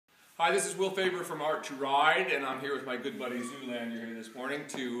Hi, this is Will Faerber from Art to Ride, and I'm here with my good buddy Zoolander here this morning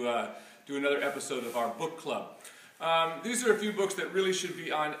to do another episode of our book club. These are a few books that really should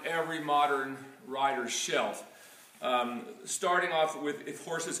be on every modern rider's shelf. Starting off with If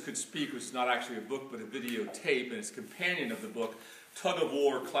Horses Could Speak, which is not actually a book but a videotape, and it's a companion of the book, Tug of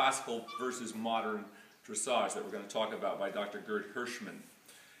War, Classical versus Modern Dressage, that we're going to talk about by Dr. Gerd Heuschman.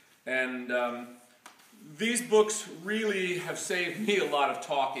 And these books really have saved me a lot of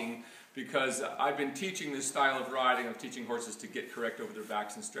talking because I've been teaching this style of riding, of teaching horses to get correct over their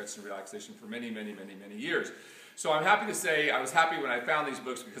backs and stretch and relaxation for many years. So I'm happy to say I was happy when I found these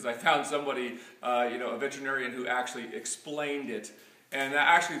books because I found somebody, a veterinarian who actually explained it. And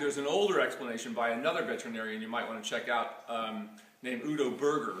actually there's an older explanation by another veterinarian you might want to check out named Udo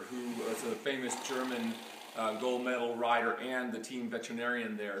Berger, who was a famous German gold medal rider and the team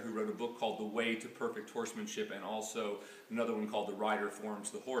veterinarian there, who wrote a book called The Way to Perfect Horsemanship, and also another one called The Rider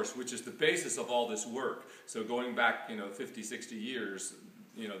Forms the Horse, which is the basis of all this work. So going back 50, 60 years,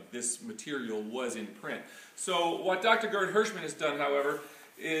 this material was in print. So what Dr. Gerd Heuschman has done, however,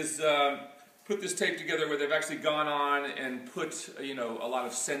 is put this tape together where they've actually gone on and put a lot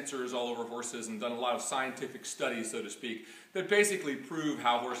of sensors all over horses and done a lot of scientific studies, so to speak, that basically prove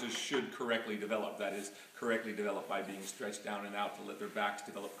how horses should correctly develop. That is, correctly develop by being stretched down and out to let their backs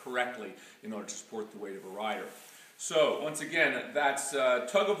develop correctly in order to support the weight of a rider. So once again, that's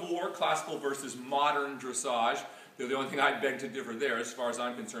Tug of War, Classical versus Modern Dressage. The only thing I'd beg to differ there, as far as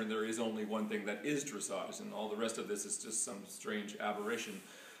I'm concerned, there is only one thing that is dressage, and all the rest of this is just some strange aberration.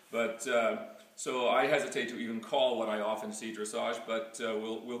 But so I hesitate to even call what I often see dressage, but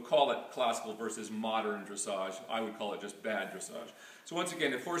we'll call it classical versus modern dressage. I would call it just bad dressage. So once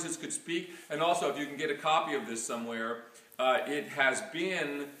again, If Horses Could Speak, and also if you can get a copy of this somewhere, it has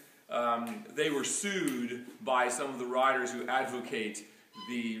been, they were sued by some of the riders who advocate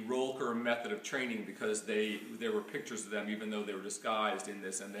the roll curve method of training because there were pictures of them even though they were disguised in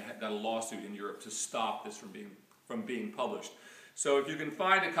this, and they got a lawsuit in Europe to stop this from being published. So if you can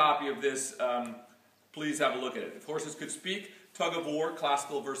find a copy of this, please have a look at it. If Horses Could Speak, Tug of War,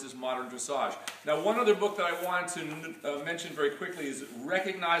 Classical versus Modern Dressage. Now, one other book that I wanted to mention very quickly is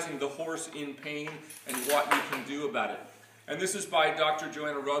Recognizing the Horse in Pain and What You Can Do About It. And this is by Dr.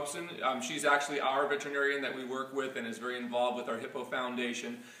 Joanna Robson. She's actually our veterinarian that we work with and is very involved with our Hippo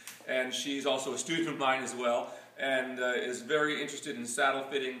Foundation. And she's also a student of mine as well, and is very interested in saddle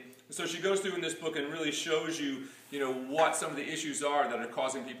fitting. So she goes through in this book and really shows you, what some of the issues are that are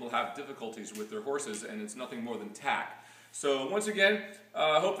causing people to have difficulties with their horses, and it's nothing more than tack. So once again,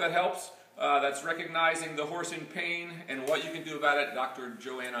 I hope that helps. That's Recognizing the Horse in Pain and What You Can Do About It, Dr.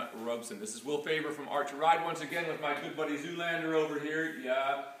 Joanna Robson. This is Will Faerber from Art to Ride once again with my good buddy Zoolander over here.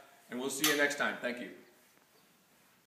 Yeah, and we'll see you next time. Thank you.